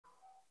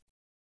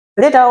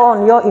later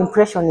on your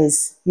impression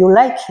is you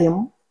like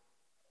him,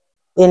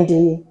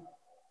 and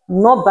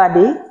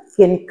nobody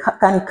can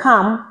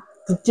come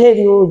to tell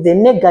you the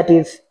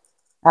negative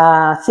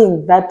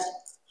thing that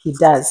he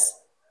does.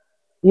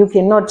 You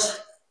cannot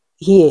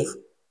hear.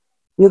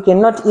 You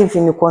cannot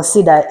even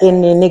consider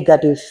any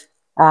negative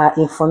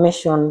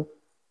information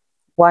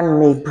one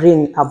may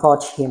bring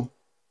about him.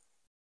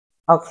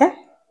 Okay?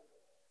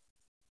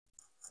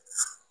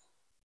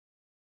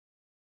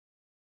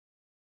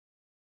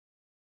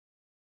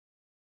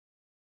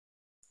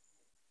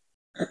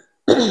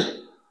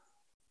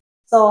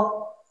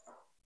 So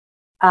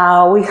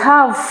we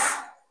have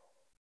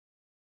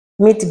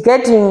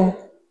mitigating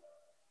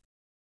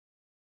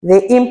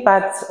the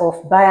impact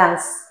of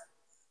bias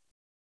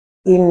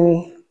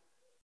in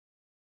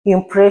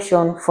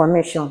impression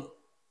formation.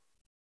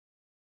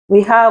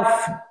 We have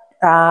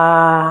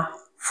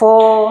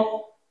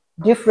 4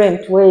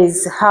 different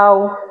ways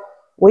how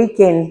we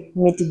can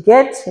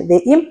mitigate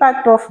the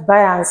impact of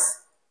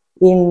bias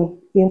in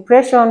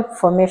impression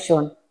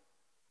formation.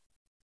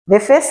 The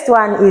first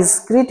one is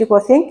critical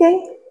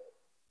thinking,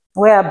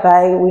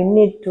 whereby we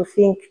need to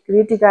think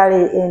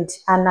critically and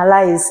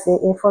analyze the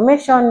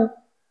information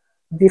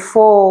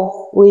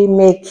before we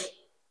make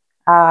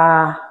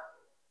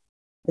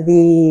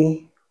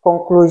the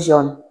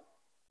conclusion.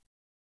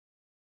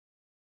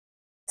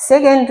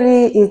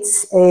 Secondly,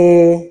 it's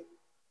a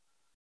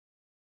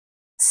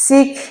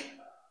seek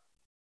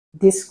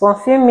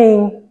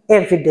disconfirming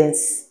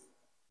evidence.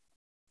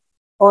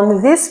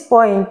 On this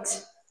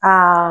point,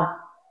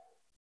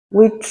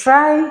 we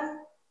try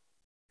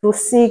to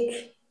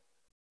seek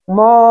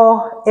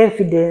more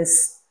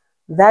evidence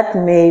that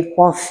may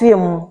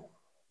confirm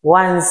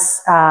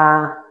one's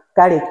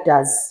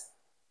characters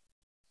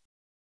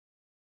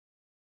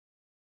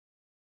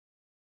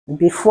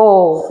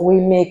before we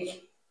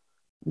make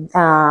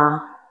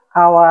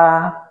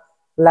our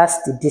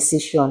last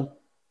decision.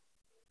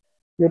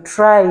 You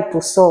try to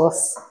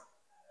source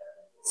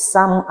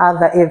some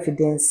other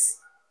evidence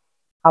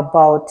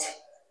about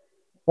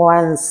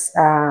one's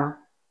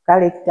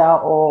character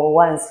or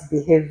one's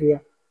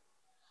behavior.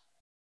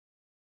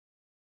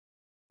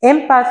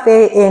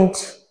 Empathy and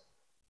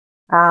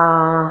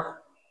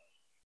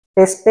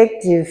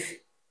perspective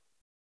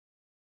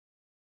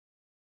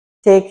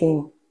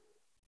taking.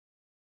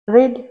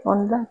 Read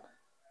on that.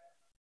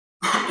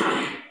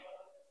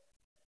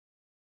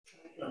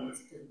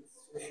 Understand the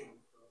situation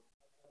from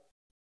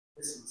a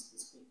person's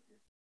perspective.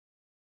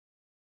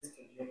 This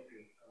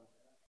trajectory from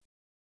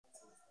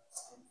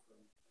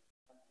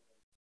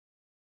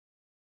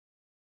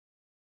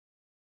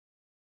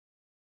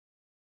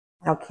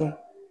Okay.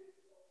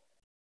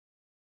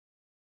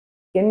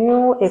 Can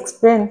you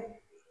explain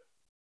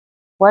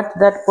what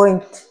that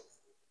point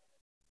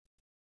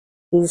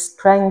is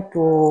trying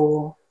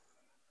to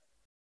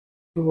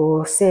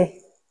say?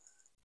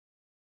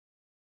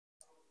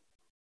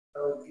 I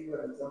will give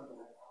an example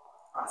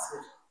of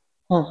acid.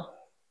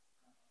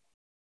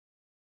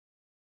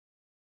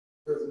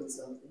 Doing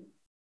something.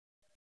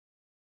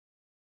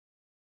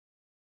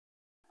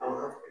 I'll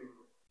have to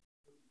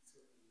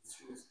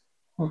choose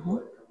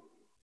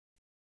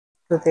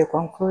To the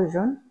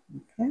conclusion.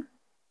 Okay.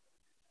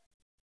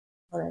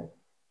 All right.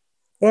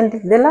 And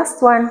the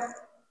last one,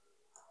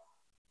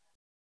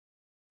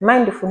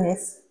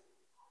 mindfulness.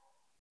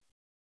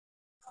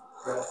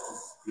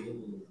 Practice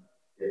being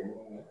the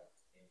moment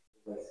and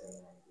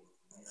focusing on the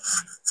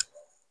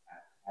information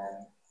at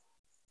hand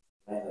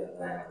rather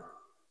than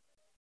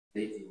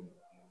letting your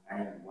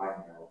mind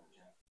wander or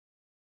jump.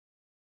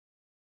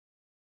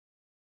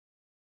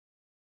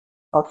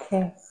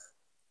 Okay.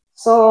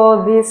 So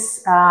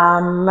this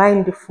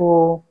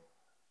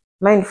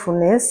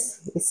mindfulness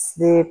is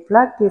the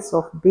practice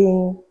of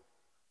being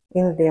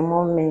in the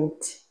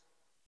moment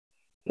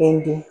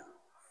and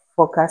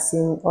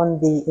focusing on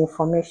the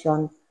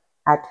information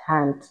at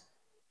hand,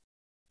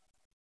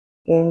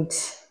 and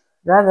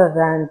rather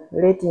than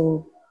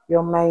letting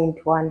your mind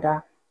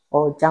wander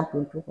or jump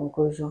into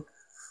conclusion.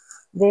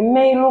 They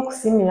may look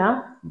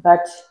similar,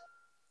 but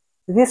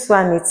this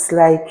one, it's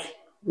like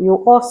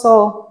you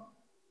also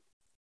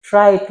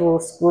try to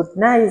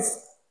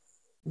scrutinize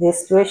the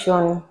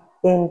situation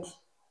and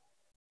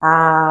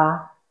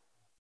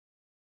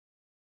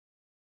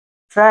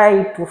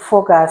try to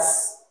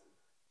focus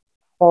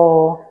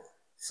or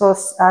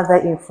source other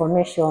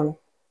information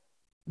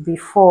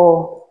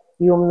before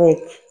you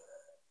make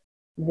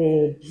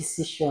the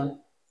decision.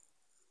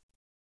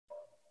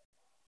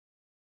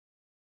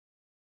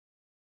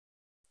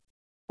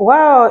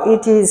 While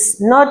it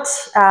is not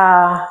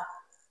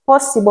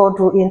possible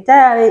to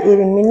entirely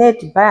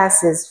eliminate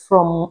biases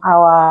from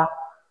our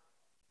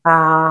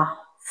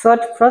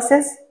thought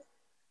process,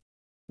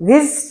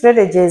 these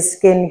strategies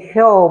can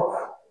help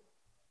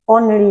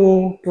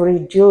only to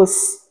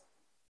reduce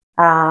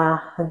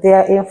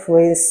their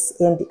influence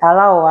and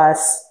allow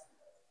us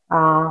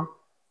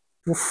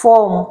to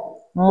form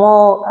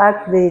more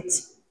accurate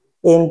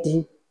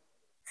and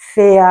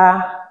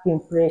fair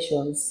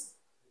impressions.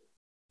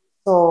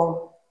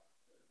 So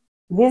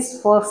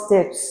these 4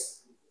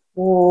 steps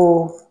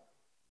will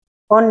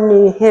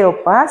only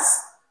help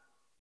us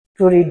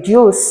to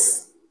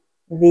reduce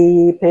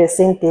the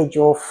percentage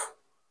of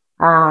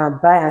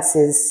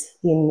biases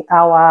in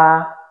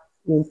our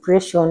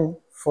impression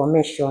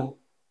formation.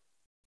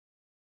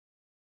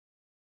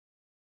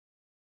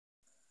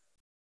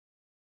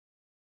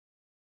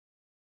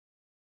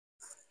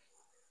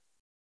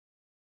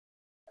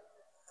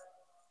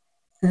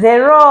 The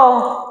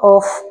role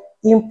of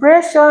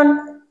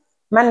impression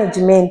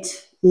management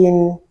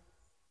in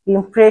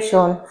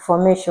impression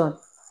formation.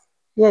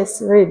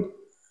 Yes, read.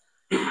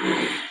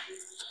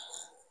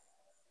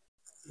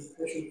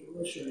 Impression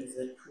formation is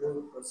a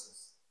true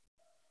process.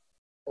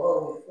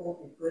 While we form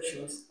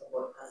impressions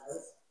about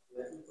others,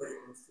 we are equally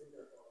concerned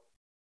about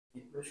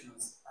the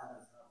impressions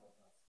others have of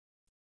us.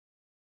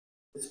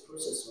 This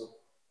process of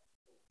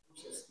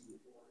consciously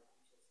or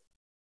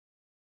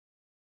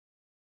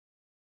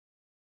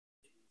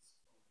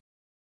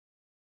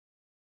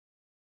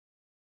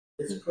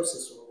this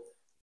process of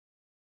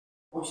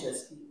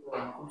consciously or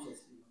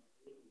unconsciously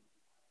manipulating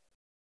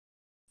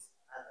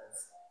others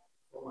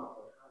from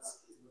about us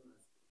is known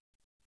as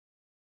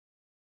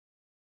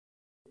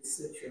this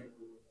section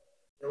will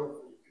delve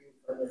into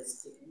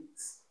various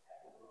techniques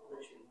of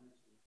impression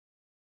management,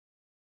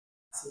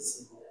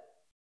 assessing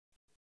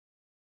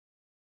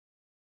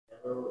their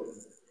role in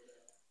the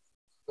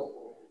scope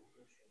of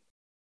impression.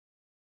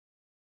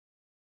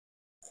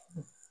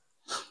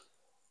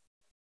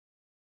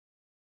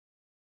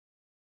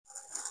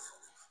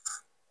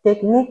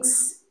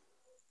 Techniques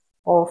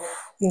of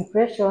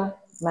impression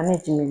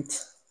management.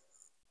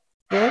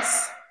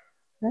 Yes,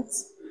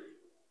 yes.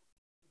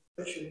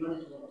 Impression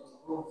management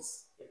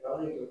involves a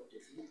variety of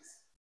techniques,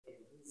 and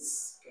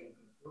these can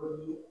be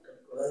broadly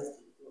categorized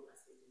into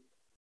assertive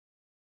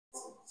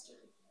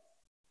strategies.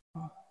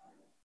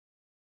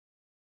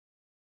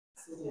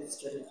 Assertive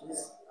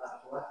strategies are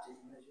proactive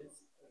measures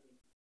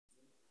taken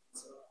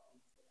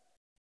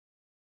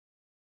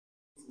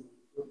to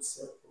include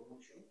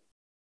self-promotion,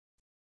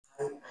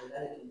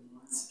 highlighting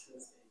one's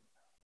strengths and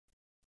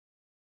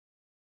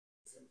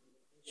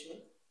exemplification,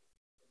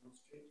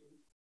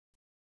 demonstrating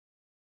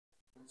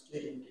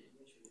motivation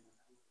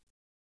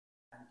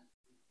and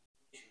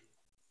implication,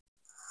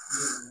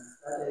 using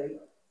flattery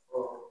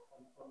or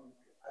conforming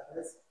to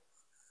others,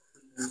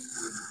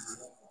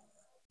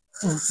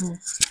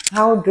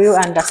 How do you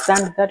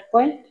understand that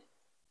point?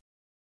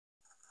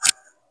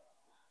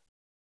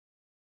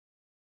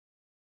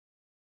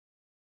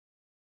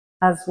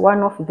 As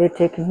one of the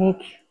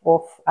technique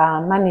of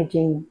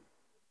managing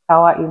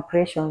our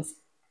impressions.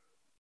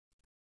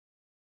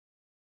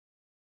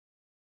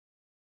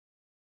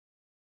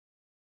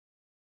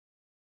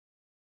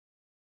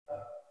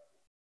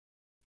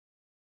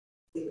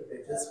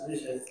 the just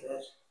measures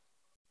that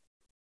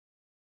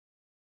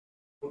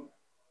put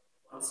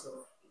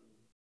oneself in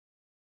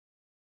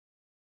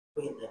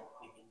a way that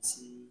we can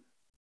see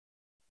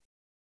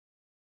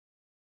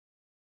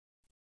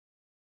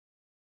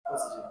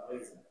positive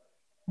ways,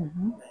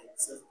 like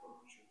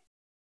self-promotion.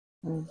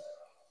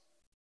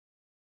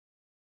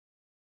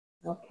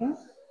 Okay.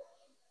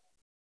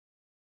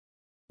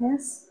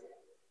 Yes.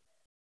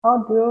 How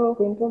do you look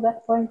into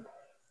that point?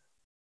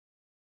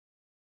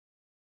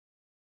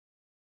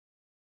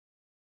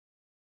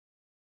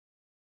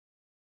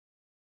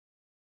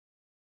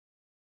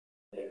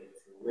 Like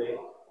it's a way of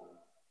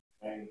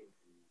trying to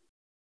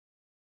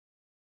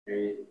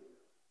create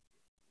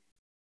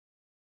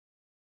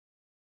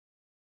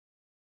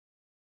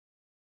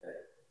that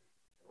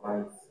the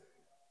ones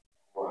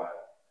who are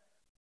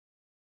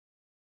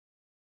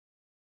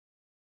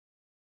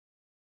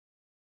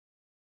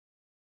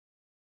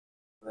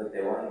but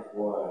the ones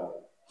who are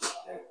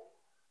like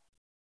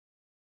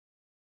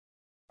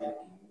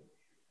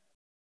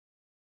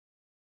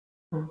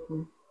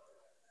thinking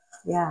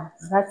Yeah,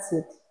 that's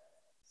it.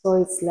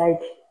 So it's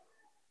like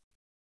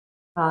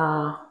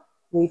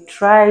we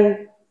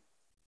try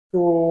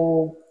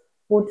to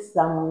put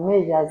some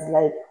measures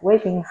like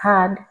working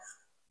hard.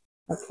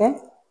 Okay.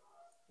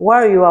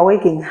 While you are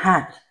working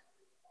hard,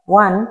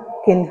 one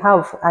can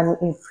have an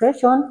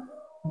impression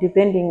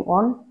depending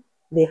on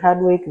the hard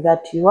work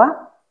that you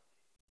are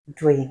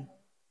doing.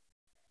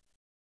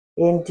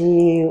 And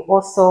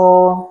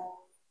also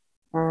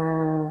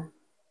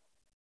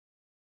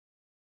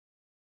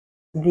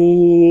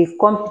the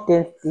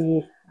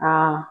competency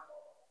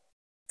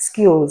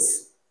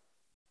skills.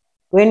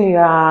 When you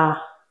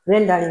are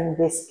rendering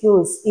the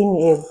skills in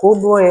a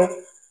good way,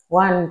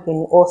 one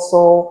can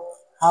also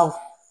have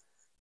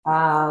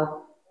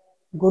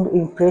good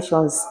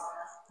impressions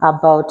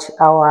about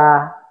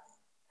our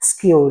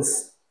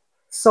skills.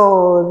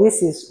 So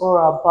this is all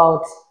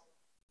about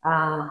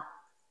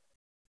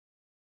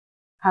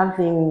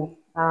having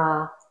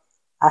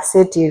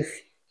assertive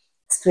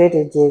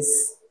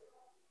strategies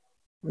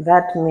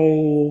that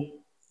may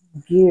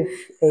give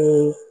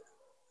a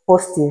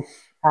positive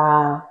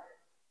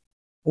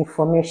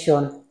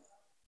information.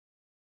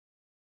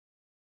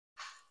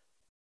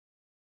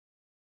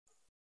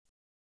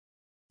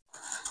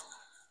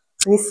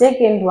 The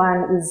second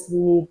one is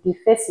the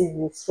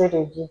defensive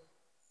strategy.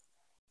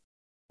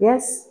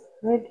 Yes,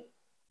 read.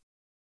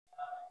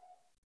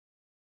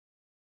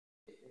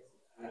 Defensive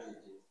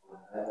strategies, on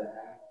the other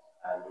hand,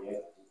 are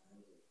reactive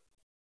measures.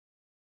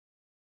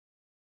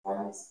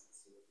 One is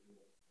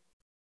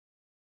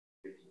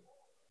self-immunity.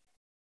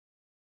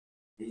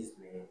 These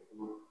may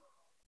include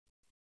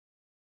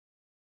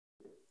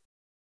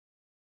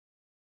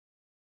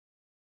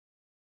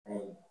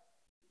and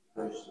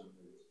personal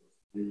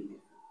responsibility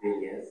for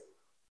failures,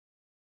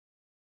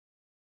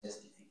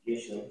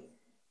 justification,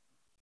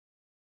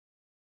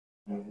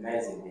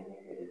 minimizing the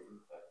negative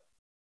impact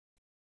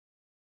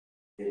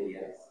of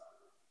failures,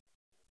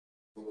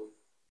 so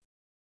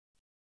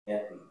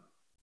helping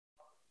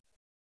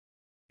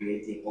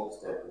creating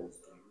obstacles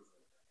to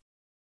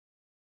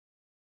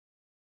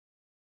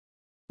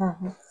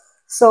users.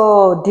 So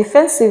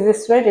defensive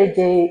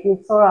strategy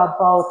is all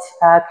about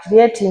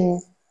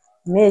creating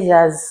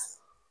measures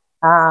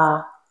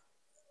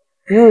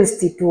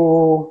used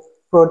to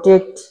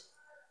protect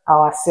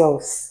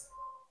ourselves.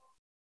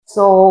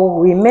 So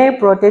we may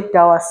protect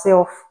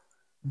ourselves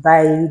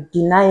by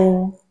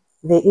denying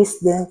the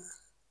incident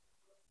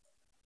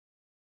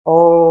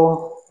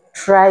or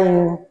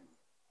trying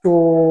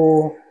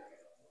to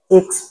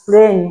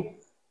explain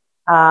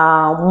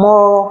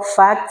more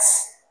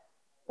facts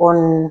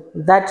on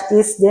that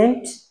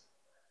incident,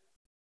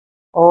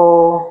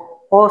 or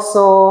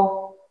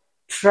also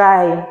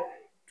try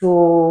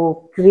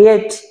to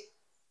create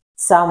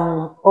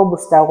some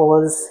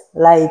obstacles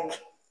like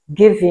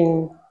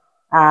giving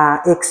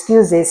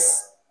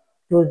excuses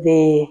to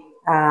the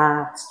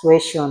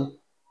situation.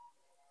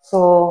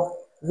 So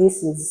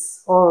this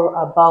is all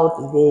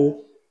about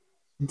the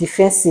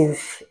defensive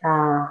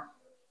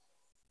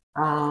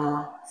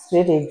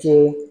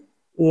strategy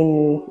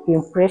in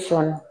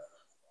impression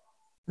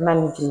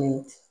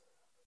management.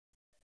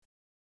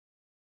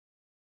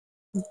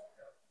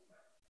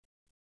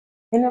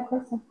 Any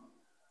question?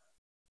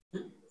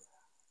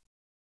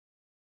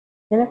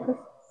 Any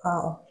question?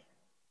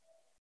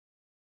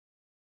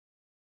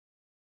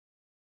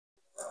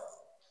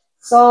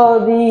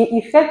 So the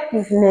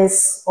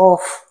effectiveness of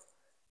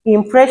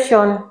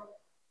impression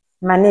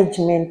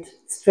management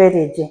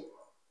strategy.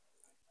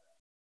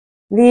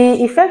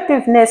 The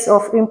effectiveness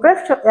of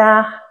impression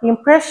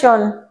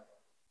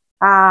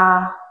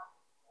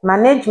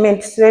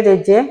management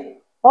strategy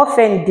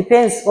often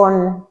depends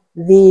on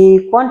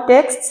the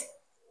context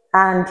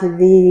and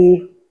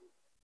the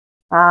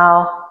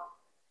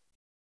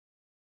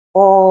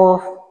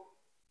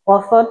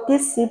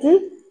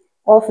authenticity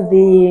of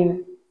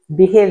the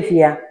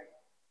behavior.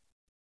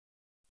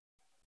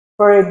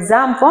 For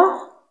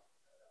example,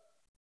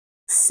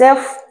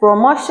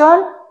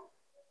 self-promotion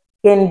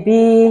can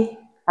be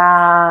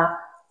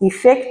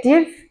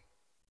effective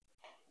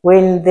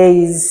when there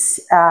is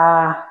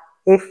a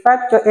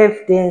factual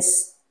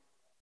evidence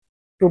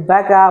to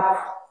back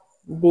up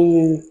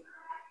the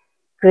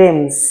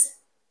claims.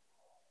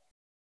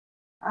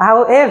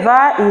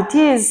 However, it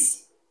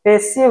is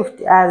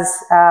perceived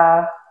as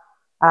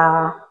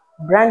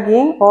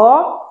bragging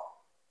or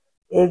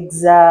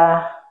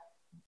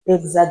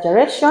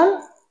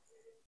exaggeration,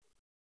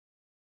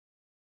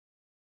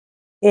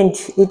 and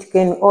it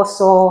can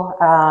also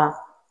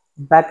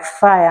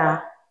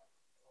backfire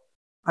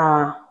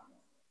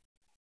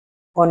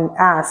on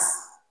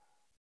us.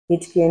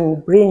 It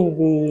can bring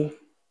the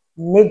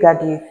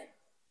negative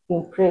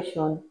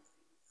impression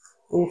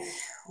if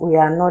we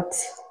are not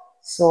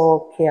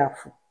so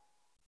careful.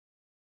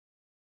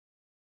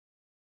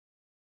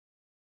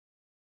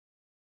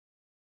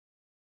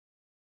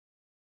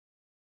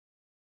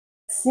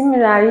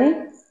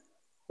 Similarly,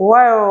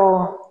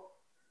 while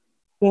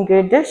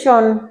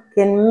ingredient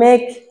can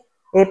make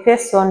a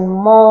person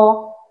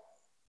more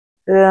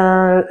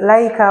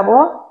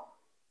likable,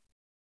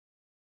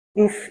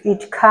 if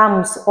it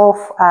comes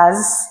off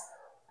as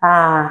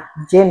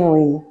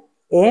genuine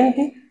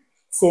and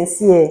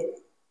sincere,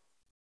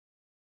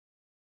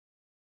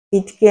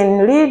 it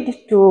can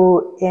lead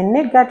to a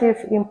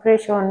negative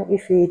impression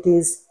if it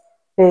is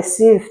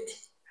perceived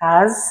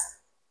as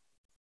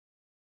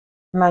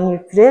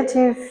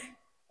manipulative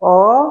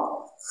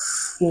or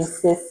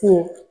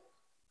insincere.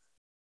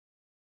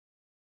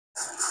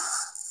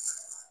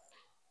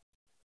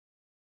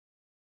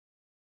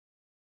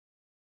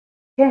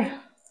 Okay.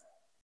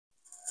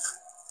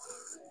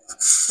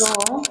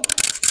 So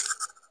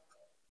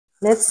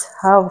let's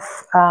have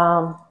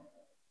a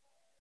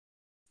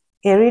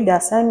read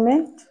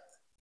assignment.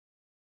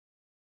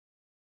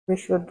 One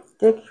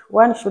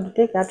should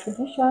take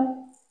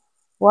attribution,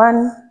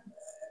 one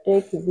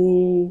take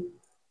the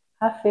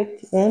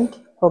affect and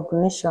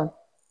cognition.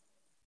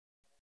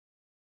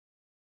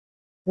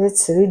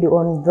 Let's read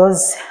on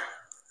those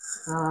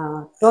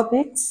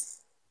topics.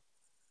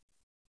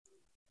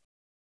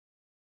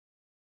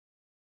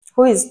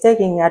 Who is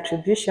taking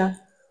attribution?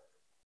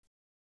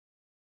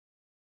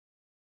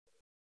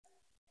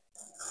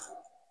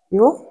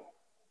 You?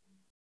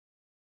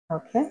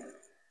 Okay.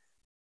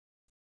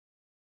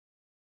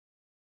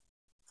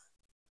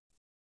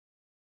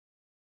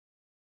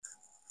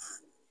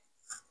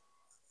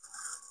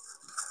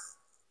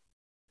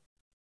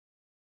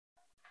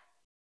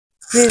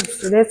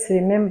 Please, let's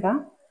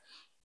remember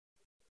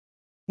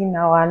in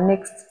our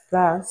next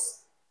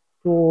class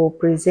to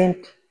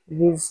present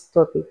these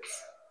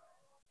topics.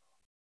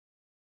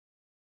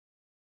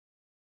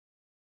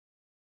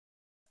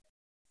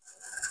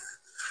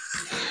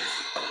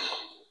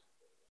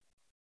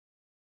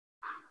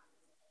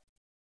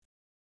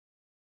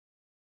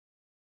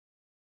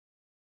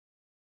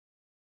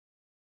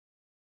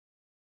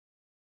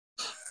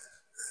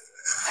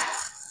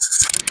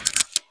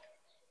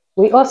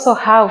 We also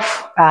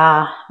have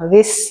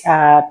this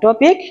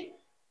topic,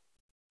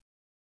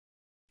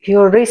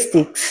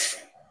 heuristics.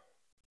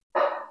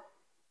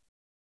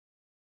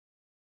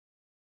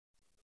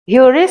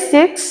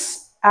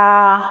 Heuristics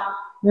are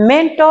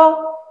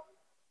mental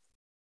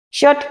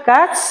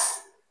shortcuts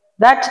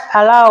that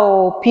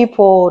allow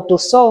people to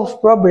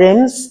solve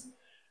problems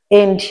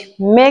and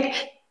make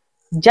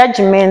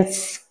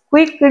judgments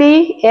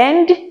quickly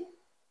and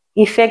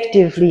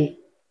effectively.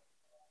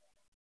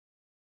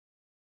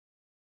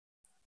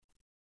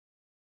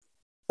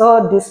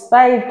 So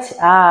despite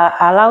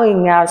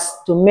allowing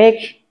us to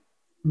make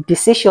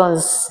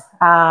decisions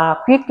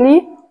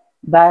quickly,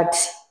 but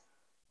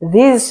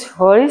these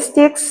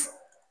heuristics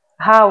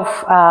have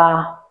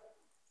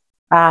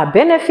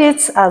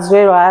benefits as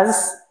well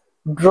as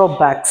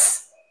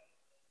drawbacks.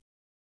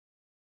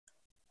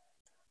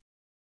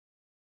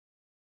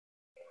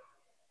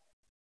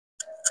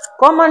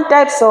 Common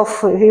types of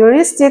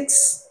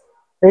heuristics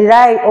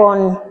rely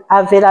on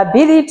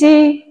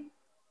availability,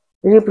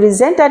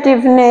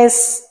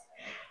 representativeness,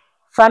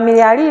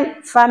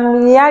 familiarity,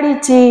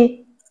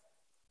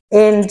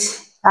 and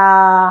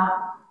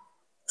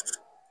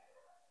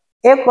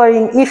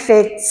echoing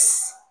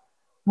effects,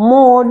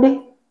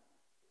 mood,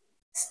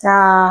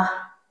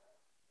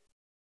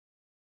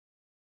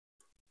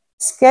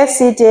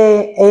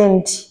 scarcity,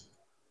 and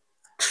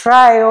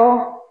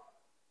trial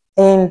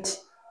and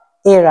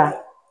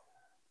error.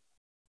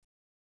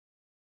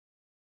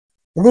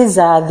 These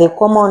are the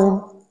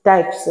common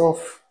types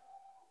of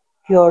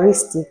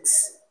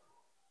heuristics.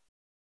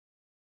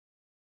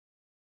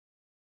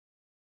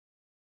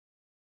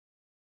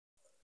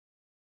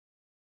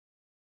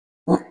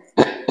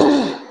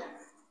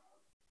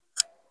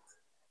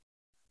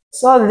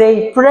 So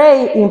they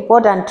play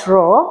important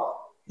role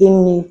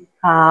in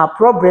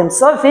problem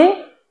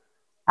solving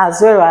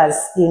as well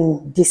as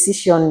in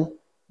decision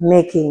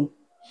making.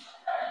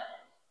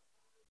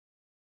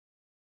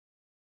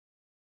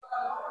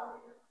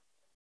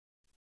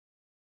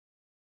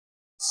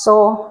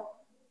 So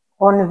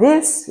on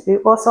this, we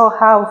also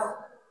have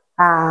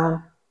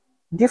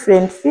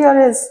different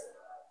theories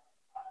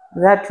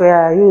that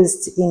were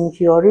used in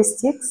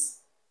heuristics.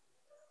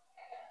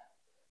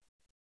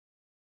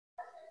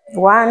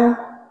 One,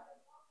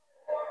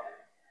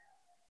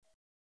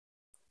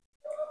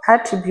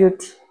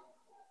 attribute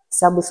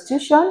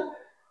substitution.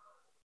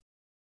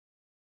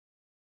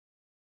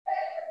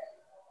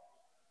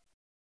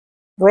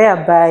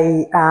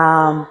 Whereby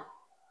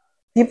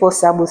people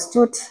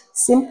substitute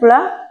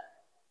simpler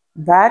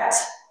but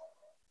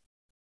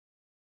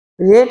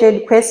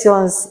related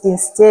questions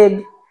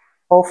instead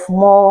of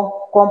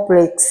more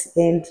complex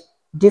and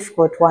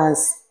difficult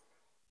ones.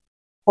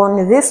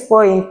 On this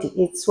point,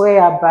 it's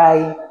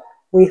whereby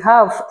we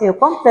have a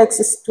complex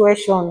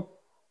situation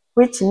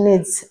which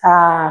needs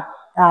us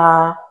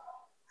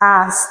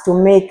to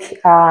make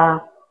a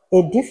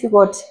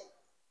difficult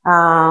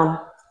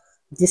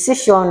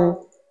decision,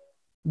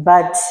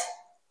 but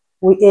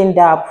we end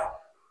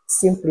up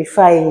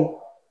simplifying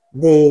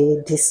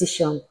the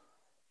decision.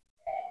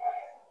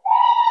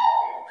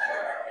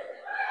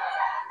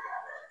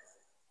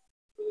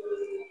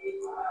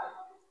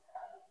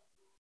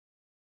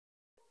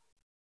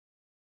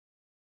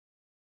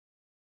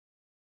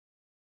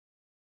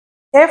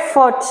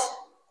 Effort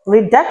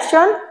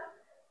reduction.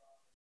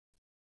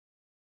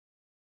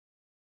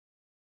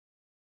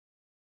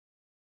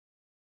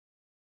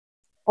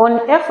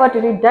 On effort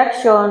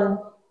reduction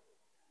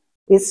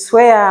is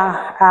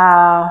where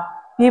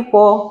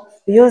people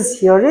use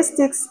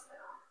heuristics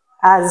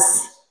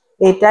as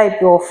a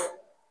type of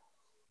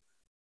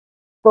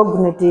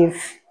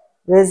cognitive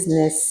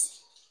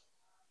readiness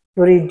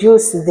to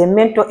reduce the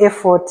mental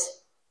effort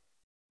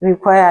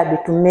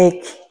required to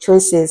make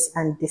choices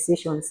and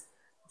decisions.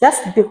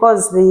 Just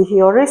because the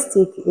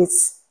heuristic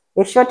is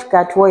a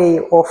shortcut way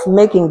of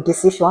making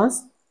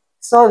decisions,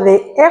 so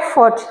the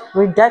effort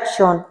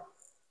reduction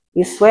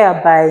is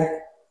whereby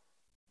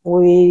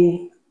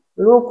we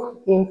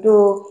look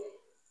into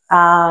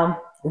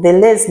the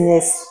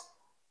laziness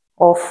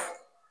of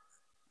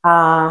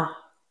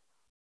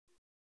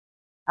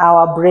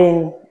our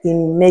brain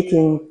in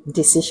making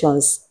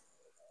decisions.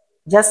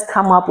 Just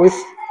come up with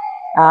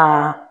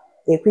a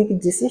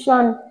quick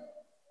decision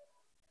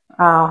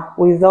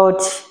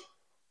without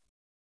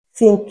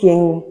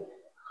thinking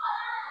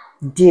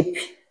deep.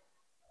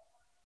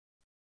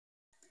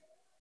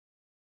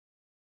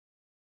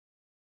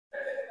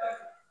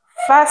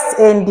 Fast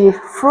and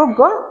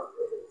frugal.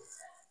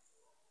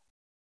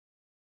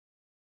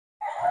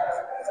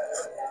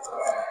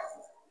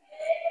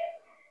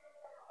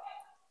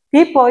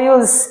 People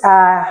use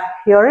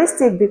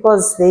heuristic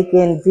because they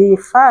can be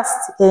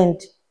fast and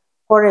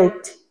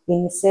correct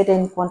in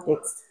certain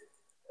contexts.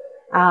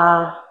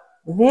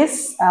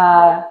 This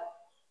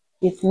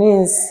it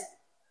means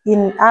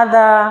in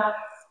other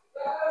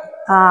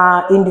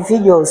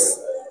individuals,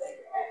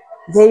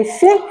 they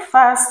think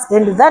fast,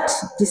 and that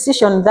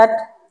decision that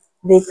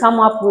they come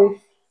up with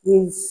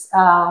is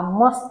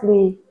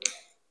mostly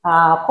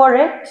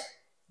correct,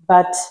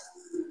 but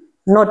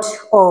not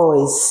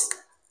always.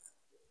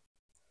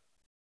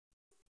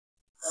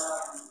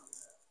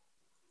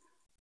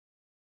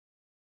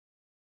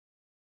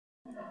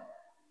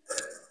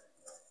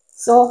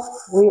 So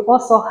we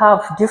also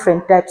have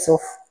different types of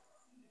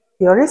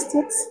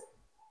heuristics.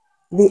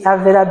 The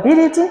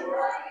availability,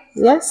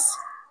 yes,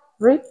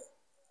 read.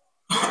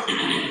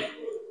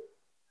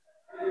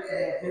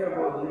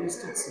 Available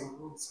heuristics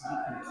involves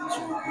making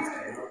decisions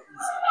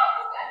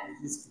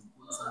based on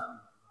what is something.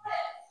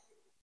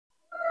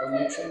 When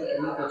you're trying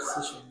to make a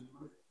decision, you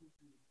might think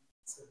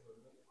several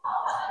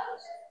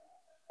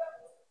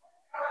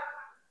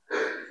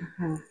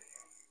examples.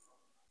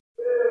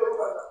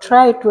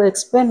 Try to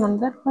explain on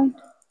that point.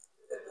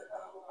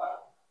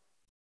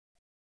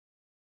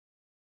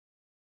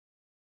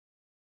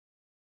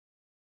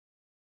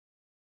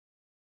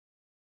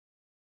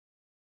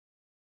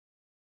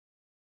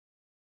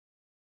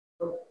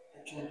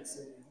 I'm trying to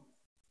say,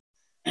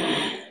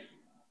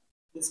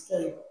 this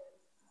guy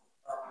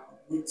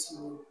needs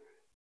to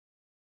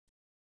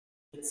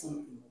get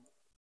something.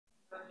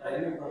 I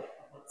remember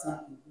about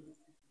something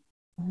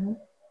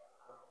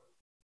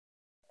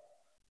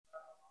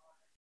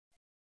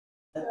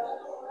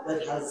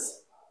that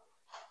has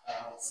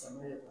some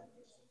relevance.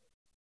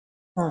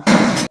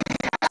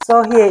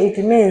 So here it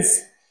means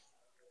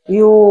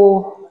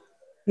you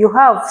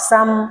have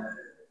some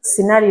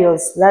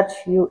scenarios that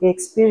you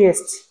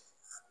experienced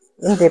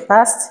in the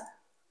past,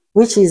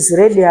 which is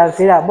readily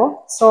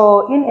available.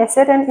 So in a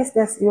certain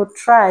instance, you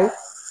try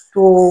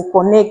to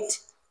connect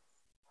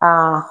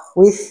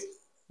with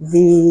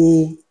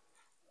the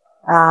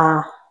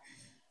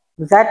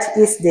that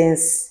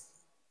instance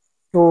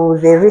to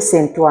the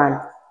recent one.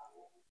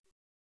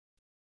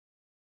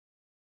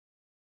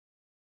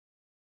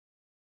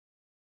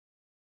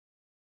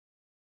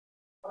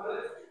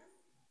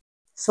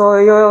 So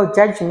your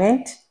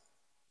judgment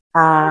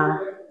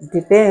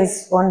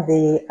depends on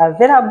the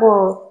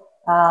available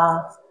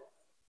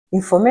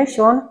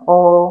information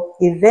or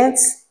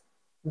events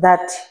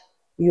that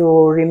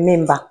you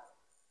remember.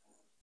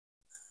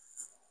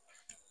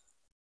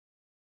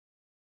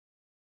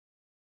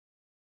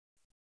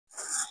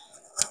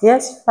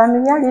 Yes,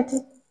 familiarity.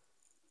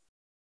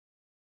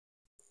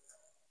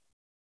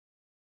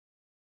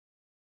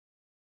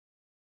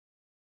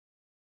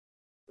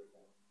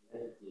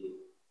 Meditate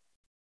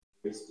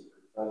heuristic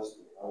refers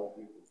to how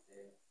people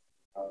tend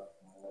to have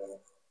more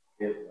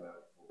favor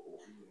or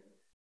opinion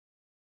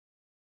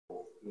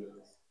of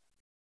things,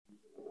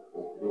 people,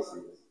 or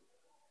places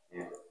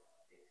they've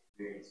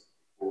experienced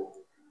before.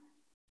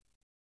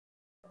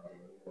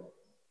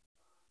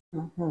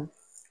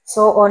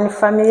 So on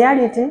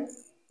familiarity,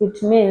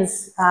 it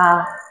means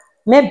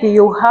maybe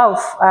you have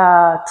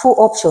two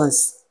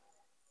options,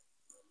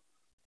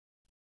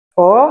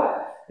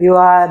 or you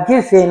are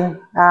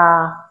given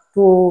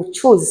to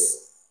choose,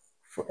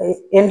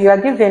 and you are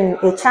given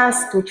a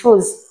chance to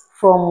choose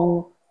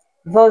from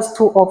those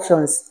two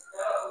options,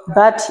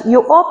 but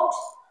you opt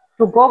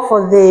to go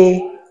for the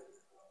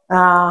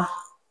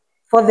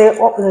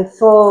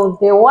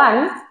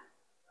one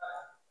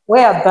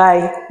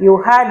whereby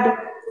you had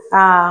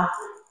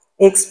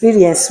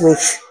experience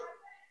with,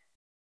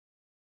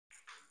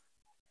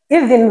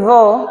 even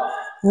though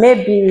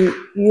maybe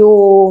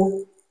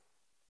you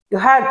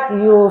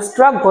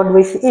struggled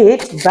with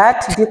it,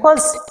 but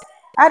because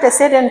at a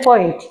certain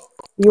point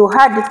you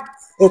had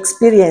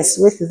experience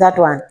with that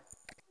one,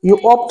 you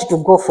opt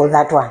to go for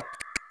that one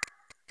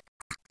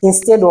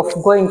instead of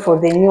going for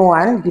the new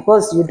one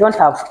because you don't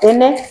have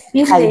any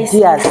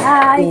ideas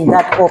in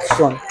that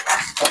option.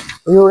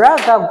 You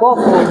rather go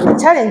for the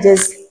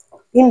challenges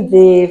in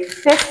the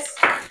first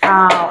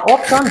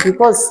option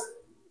because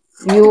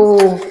you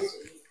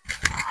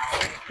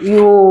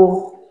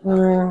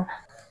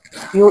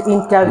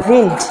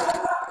intervened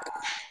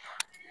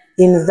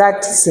in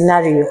that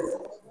scenario.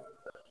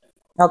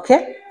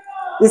 Okay,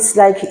 it's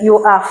like you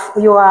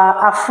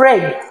are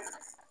afraid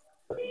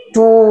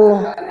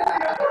to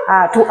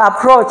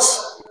approach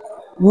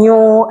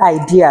new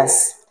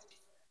ideas.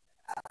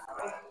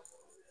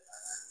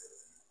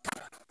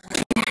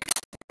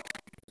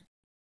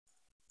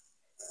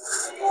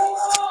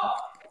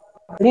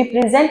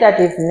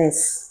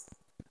 Representativeness.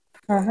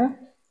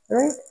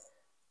 Right?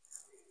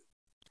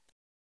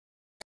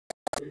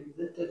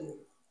 Representative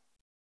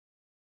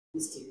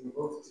listing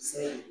involves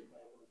deciding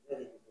by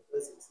comparing the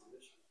present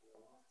solution to the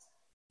next.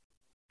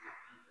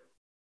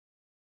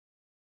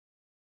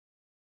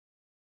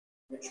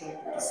 We're trying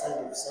to decide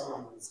if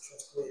someone is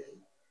trustworthy,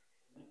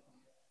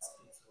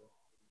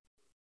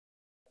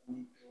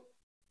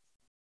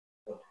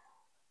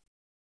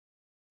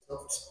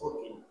 soft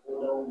spoken,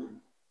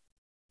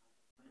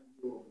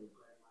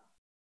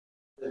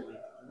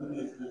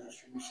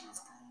 information is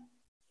time.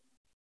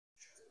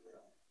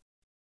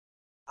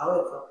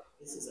 However,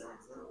 this is an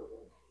example of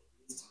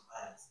implicit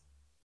bias.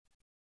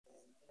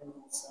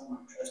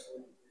 Someone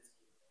trustworthy.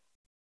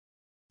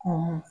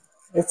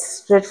 It's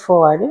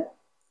straightforward.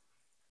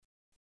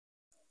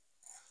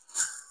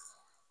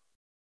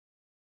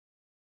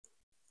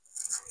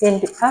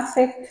 And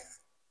affect,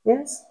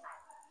 yes?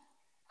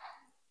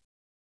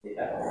 The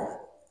other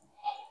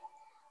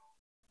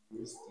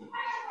listed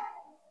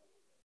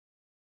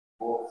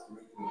involves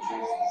making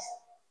choices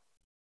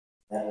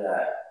that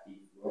are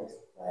influenced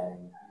by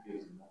an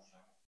individual's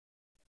emotions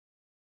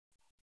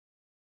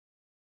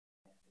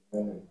at the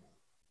moment.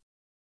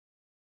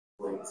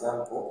 For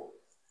example,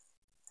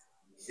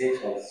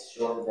 research has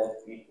shown that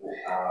people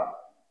are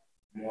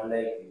more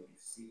likely to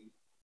see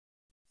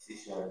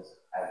decisions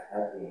as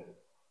having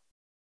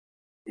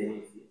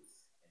benefits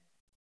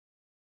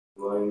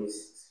and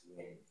risks when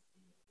in a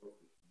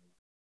profit.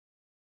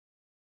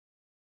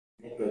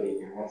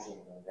 Negative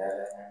emotions, on the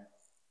other hand,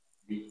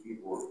 lead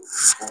people to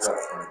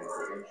focus on the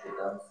potential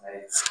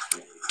downsides of a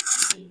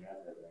decision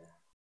rather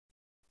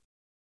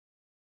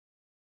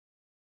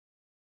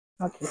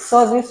than. Okay, so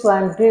this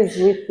one deals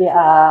with the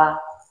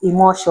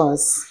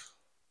emotions.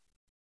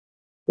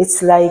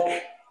 It's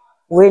like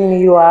when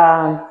you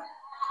are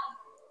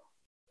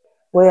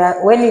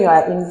when you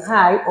are in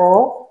high,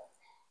 or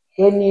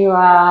when you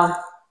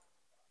are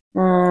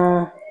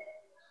can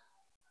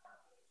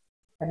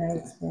I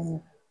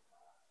explain?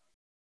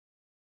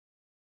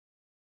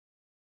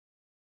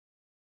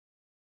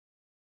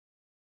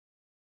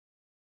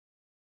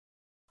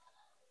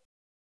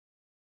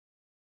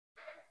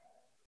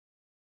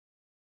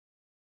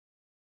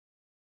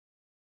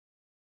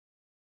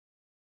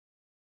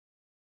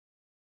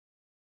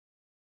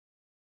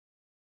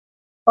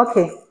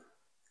 Okay,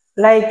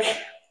 like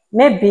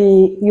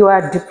maybe you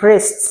are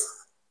depressed,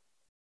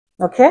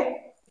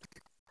 okay?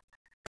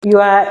 You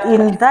are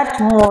in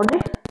that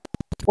mode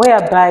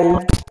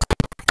whereby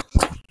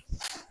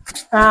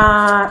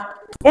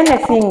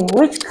anything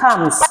which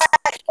comes,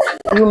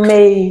 you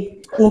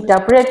may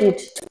interpret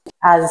it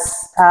as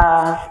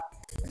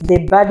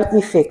the bad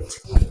effect,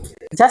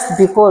 just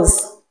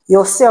because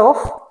yourself,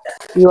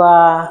 you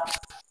are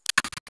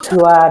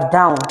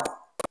down,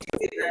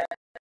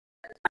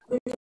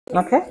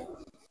 okay?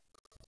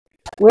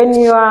 When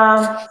you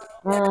are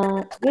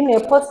in a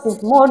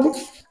positive mode,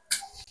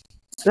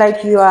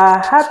 like you are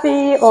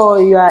happy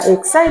or you are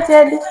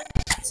excited,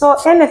 so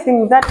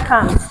anything that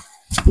comes,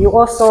 you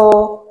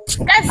also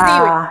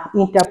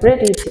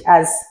interpret it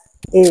as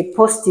a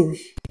positive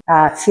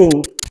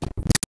thing.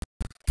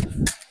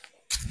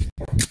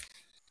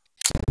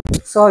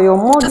 So your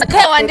mood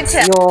affects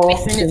your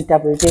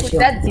interpretation.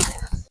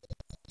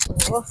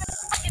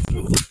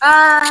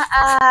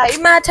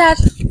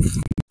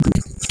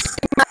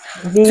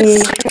 The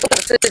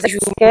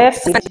scarcity. Yes.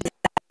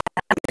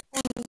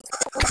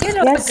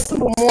 Yes.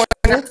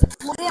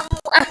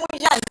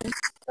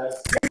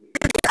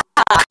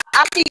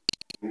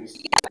 We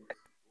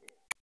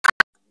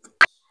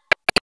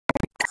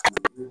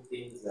do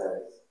things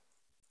as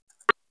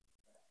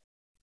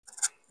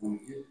we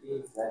do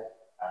things that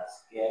are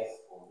scarce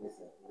or less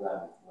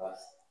available to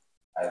us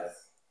as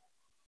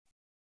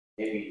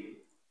very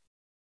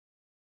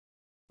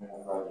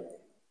more valuable.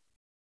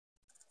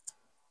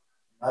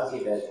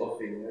 Marketers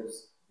often use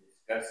the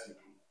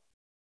scarcity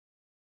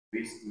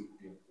risk to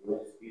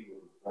influence people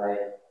to buy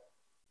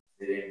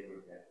certain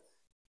products.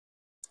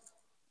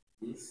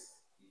 This is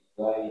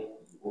why you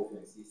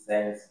often see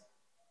signs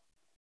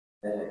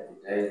that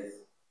advertise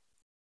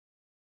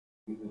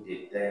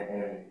limited time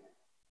only,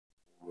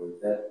 or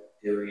that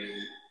tell you to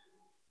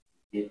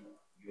get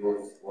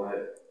yours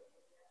while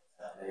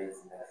supply is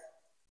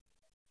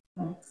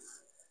last.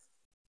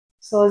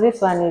 So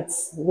this one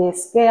is the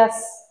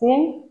scarce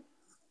thing,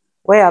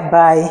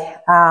 whereby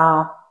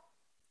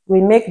we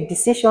make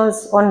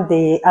decisions on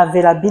the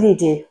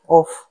availability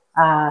of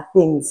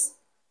things.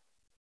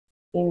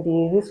 In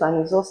this one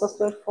is also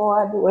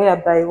straightforward,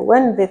 whereby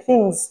when the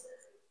things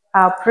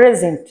are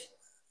present,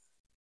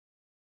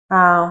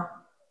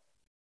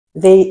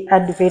 they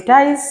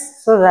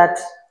advertise so that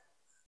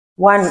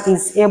one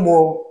is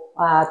able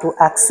to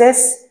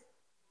access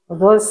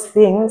those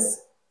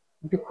things,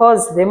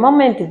 because the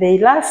moment they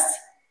last,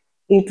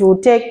 it will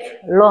take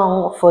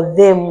long for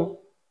them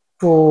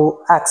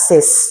to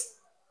access.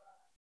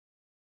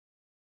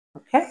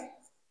 Okay?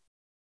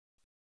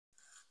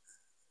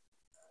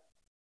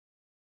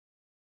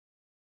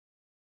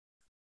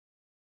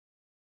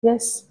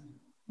 Yes.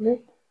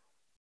 Good.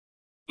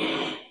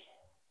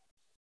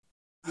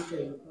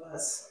 Peter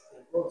Pass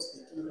involves the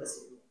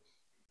tendency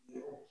to be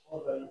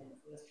overly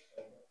influenced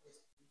by the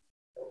perspective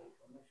of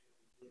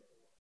information we get.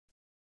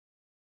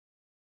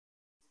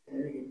 It can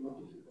make it more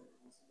difficult to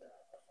consider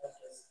other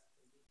factors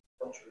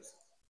and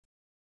choices.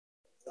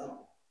 For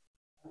example,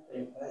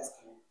 after bias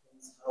can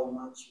influence how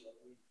much you are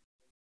willing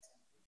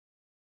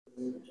to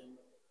do in terms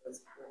of the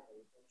principle of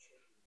intention.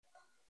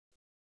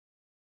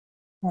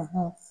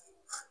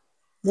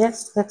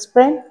 Yes,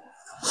 explain.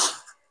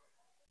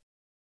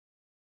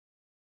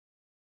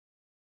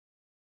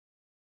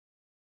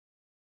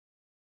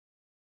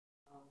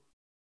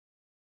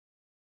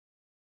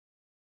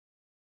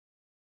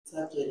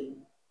 started,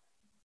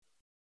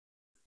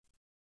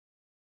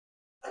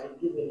 I'll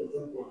give an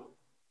example.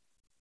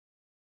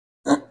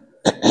 I'll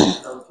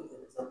give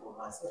an example of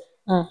myself.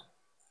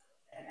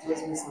 It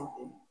tells me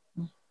something.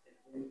 And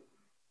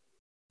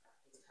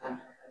I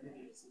make a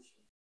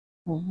decision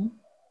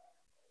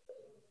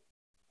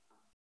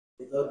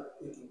without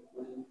thinking,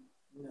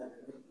 the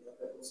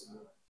other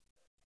possible.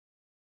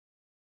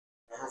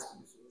 There has to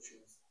be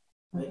solutions.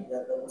 Make the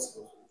other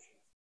possible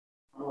solutions.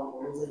 I'm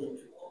always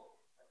interested.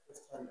 At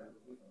first time, I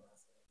believe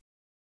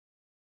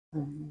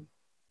in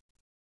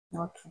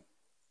myself. Okay.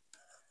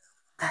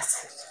 That's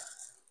it.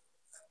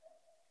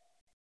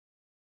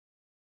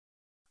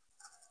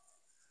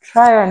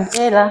 Trial and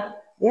error.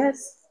 Yes.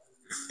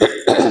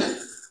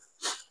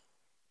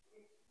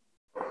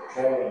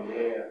 Trial and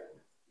error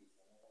is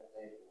another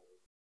type of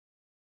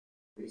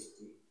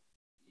heuristic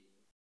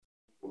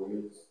people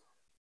use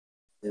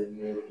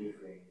several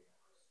different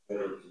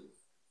strategies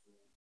to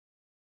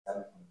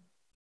something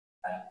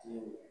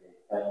until they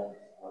find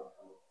what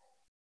works.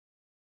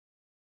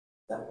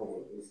 Example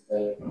of this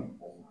type of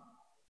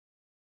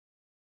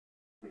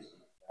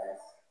heuristic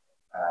bias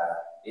are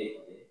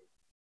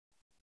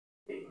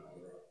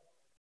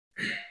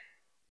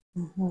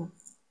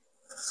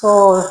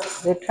So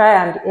the try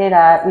and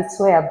error is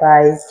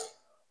whereby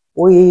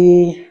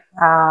we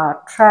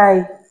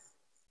try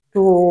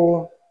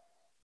to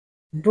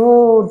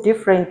do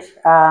different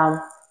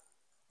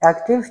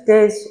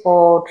activities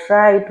or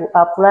try to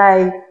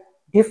apply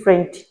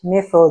different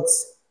methods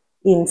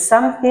in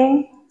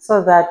something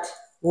so that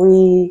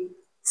we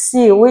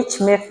see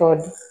which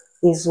method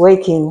is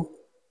working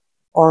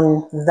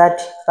on that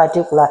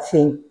particular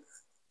thing.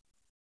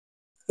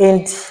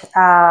 And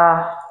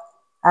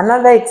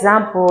another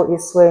example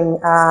is when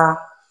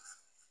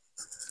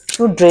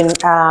children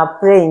are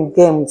playing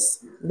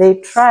games. They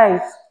try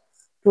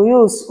to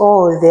use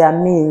all their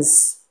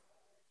means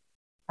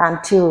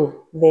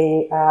until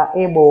they are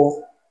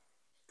able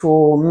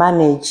to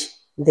manage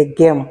the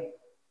game.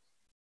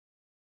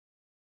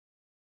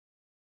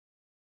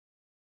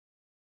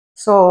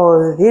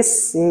 So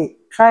this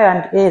try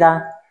and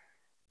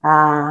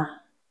error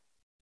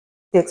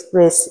takes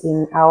place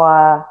in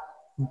our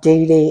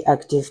daily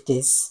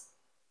activities.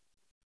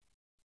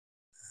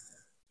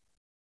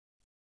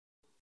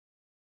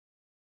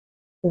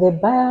 The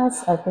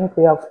bias, I think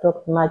we have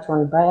talked much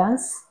on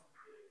bias.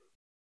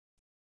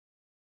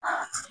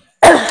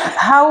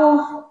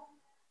 How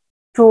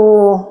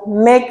to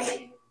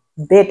make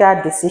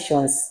better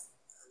decisions.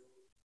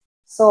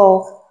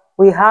 So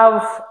we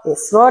have a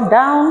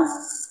slowdown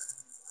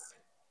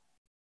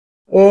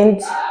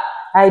and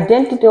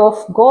identity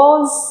of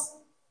goals,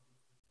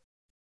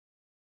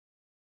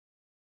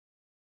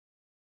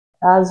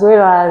 as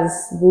well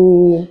as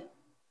the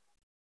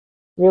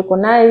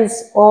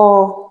recognize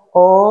all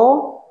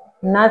or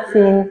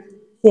nothing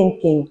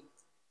thinking.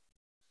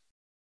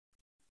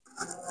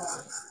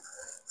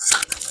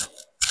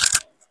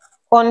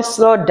 On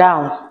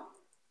slowdown,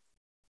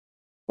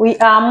 we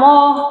are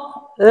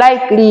more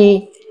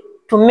likely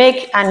to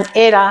make an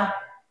error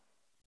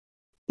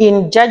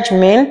in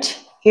judgment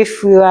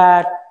if we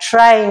are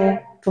trying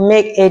to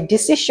make a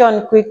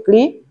decision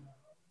quickly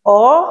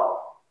or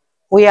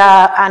we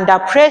are under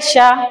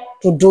pressure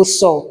to do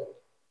so.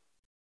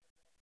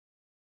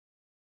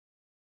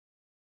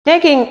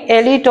 Taking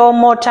a little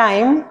more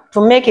time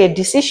to make a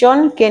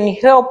decision can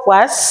help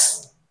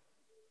us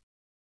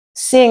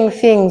seeing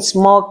things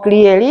more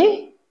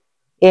clearly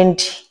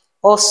and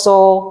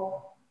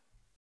also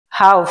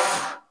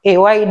have a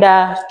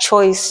wider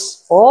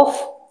choice of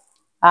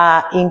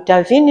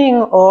intervening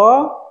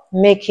or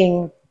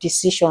making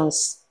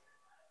decisions.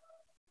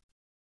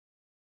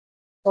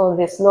 So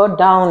the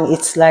slowdown,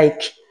 it's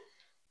like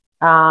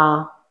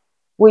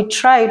we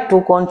try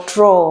to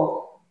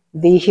control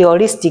the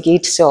heuristic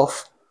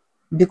itself,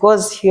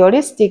 because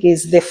heuristic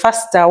is the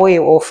faster way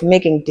of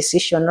making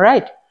decision,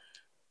 right?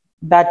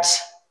 But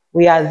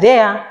we are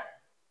there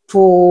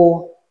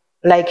to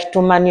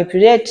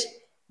manipulate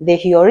the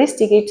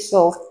heuristic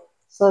itself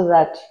so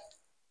that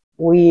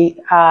we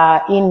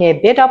are in a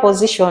better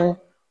position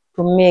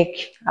to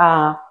make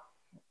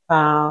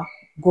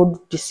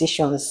good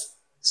decisions.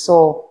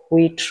 So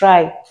we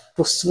try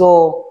to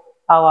slow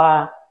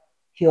our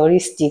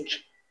heuristic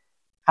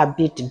a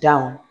bit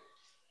down.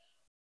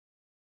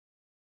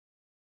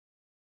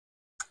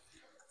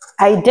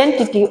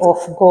 Identity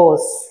of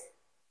goals.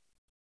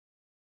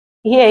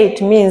 Here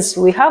it means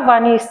we have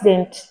an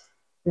incident,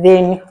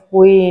 then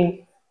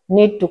we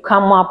need to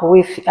come up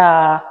with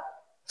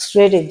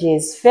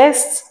strategies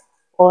first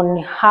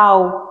on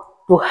how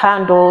to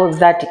handle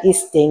that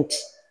incident.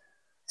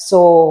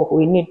 So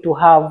we need to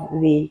have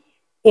the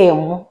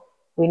aim,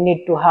 we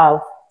need to have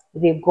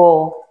the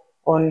goal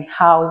on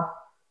how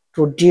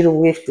to deal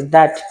with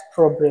that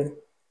problem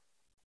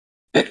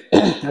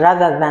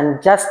rather than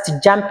just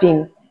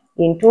jumping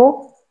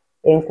into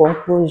a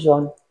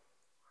conclusion.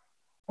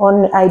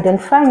 On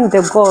identifying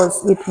the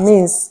goals, it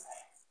means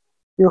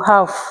you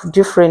have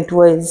different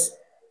ways,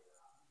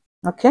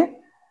 okay,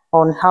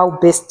 on how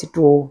best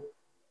to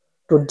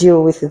to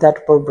deal with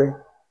that problem.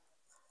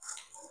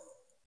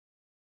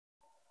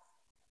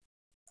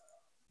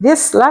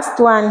 This last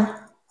one,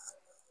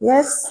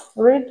 yes,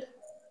 read.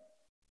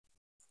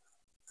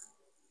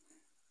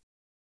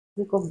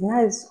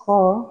 Recognize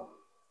all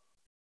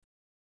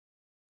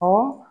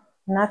or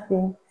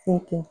nothing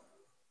thinking.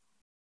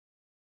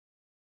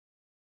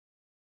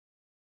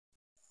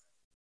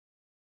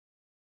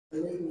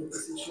 When making a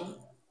decision,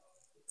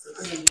 it's a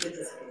common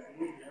purpose of the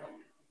behavior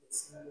to pick a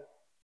single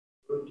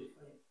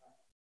well-defined path,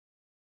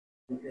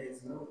 and there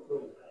is no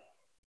code.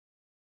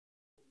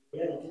 In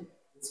reality,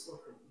 this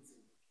often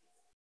isn't the case.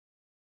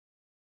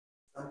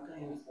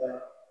 Sometimes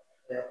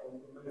there are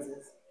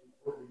compromises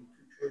involving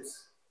two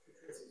choices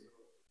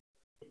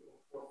or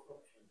fourth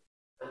option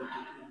that we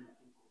didn't even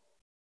think of.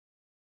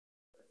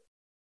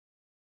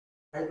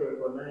 Try to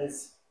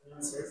recognize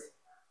nuances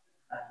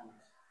and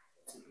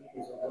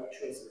possibilities of what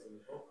choices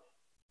involved,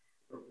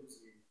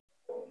 producing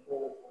or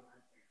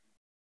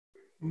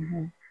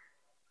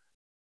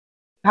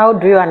How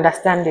do you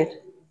understand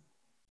it?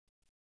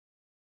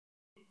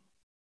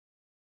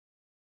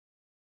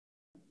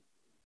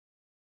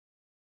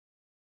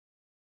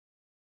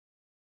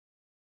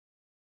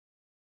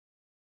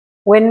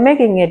 When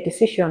making a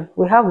decision,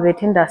 we have the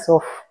tendency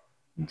of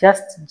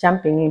just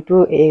jumping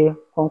into a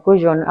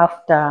conclusion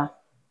after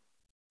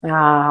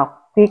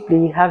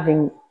quickly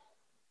having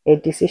a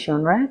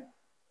decision, right?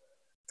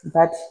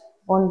 But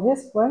on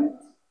this point,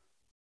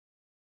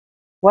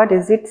 what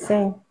is it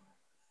saying?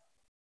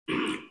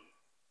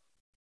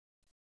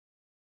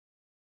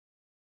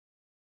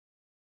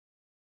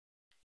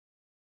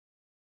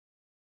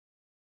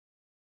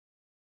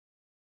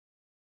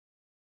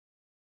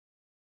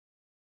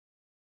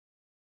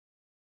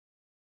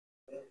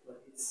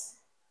 what is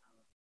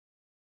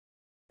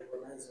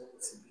recognize all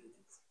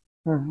possibilities.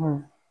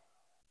 Mhm.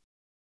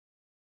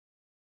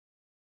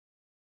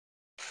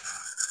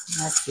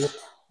 That's it.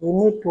 We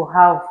need to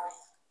have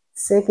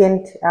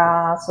second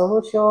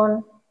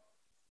solution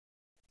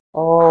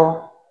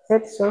or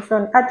third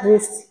solution, at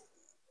least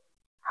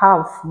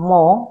have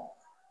more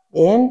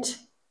and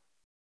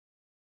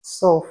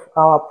solve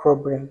our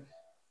problem.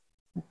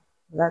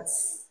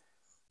 That's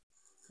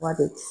what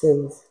it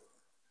says.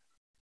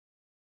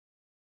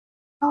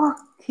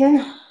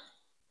 Okay.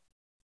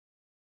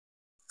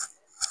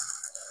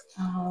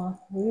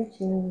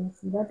 Reaching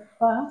that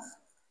far,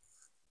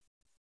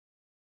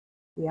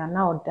 we are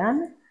now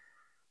done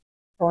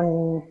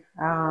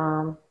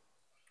on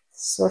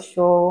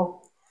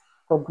social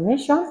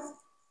cognition,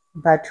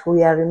 but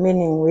we are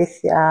remaining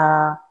with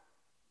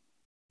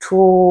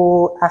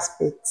two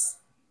aspects,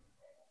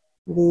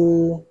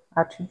 the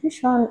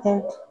attribution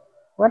and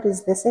what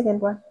is the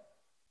second one?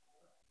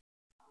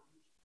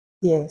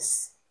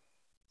 Yes.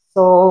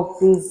 So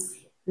please,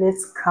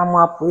 let's come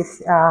up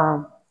with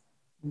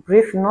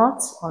brief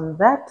notes on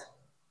that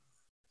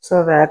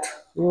so that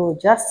we will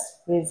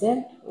just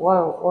present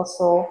while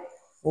also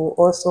will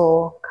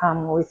also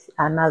come with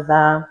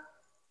another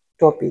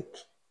topic.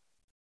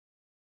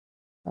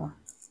 So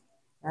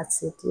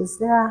that's it. Is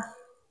there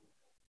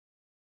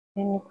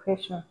any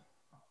question?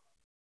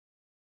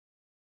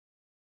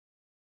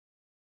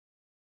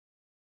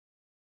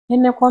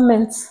 Any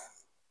comments?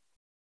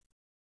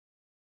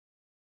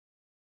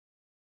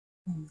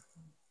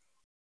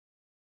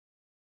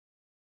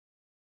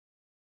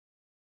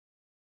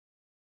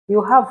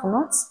 You have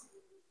notes?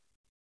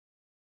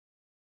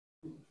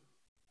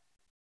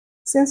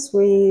 Since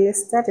we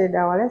started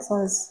our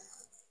lessons,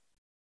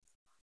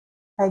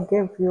 I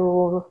gave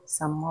you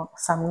some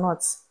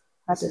notes.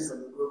 That is,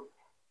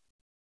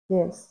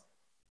 yes.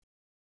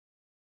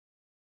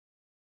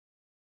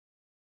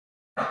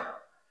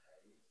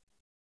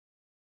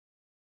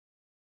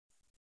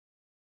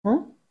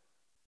 Hmm?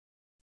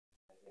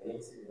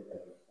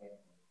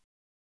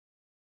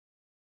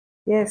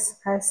 Yes,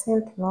 I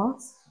sent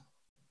notes.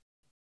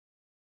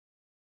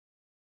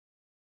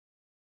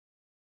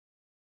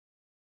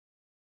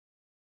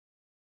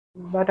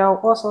 But I'll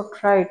also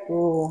try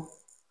to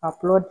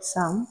upload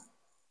some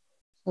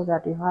so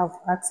that you have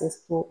access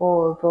to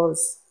all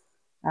those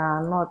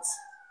notes.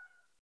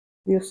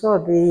 You saw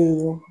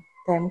the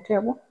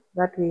timetable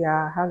that we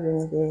are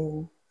having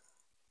the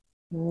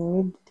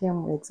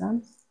mid-term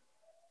exams,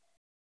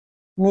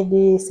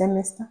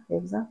 mid-semester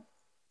exam.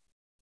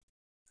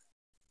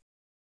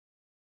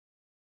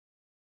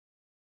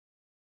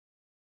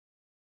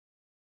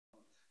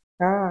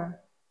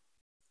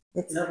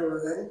 It's,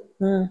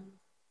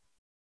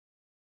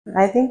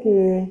 I think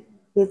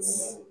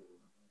it's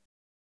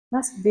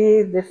must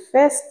be the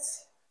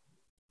first,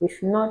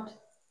 if not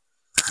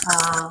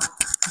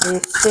the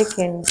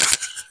second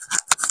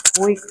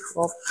week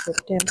of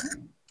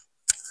September.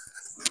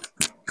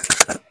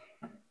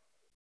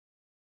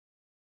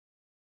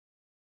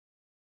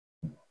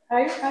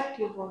 Are you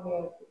active on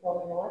your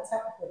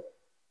WhatsApp group?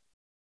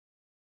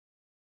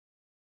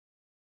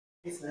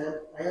 Yes,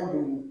 I am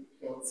in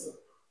WhatsApp.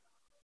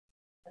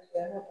 But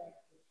you are not active.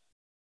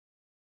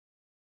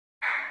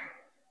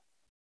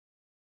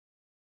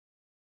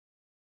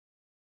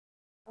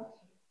 Okay.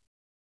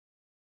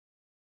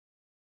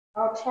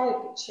 I'll try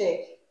to check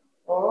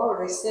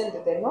or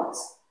resend the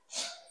notes.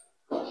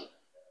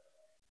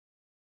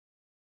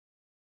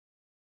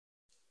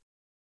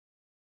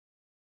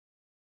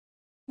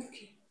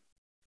 Okay.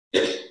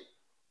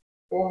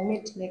 We'll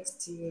meet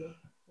next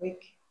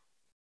week.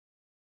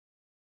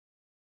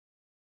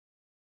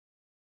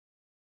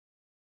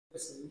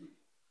 Listen.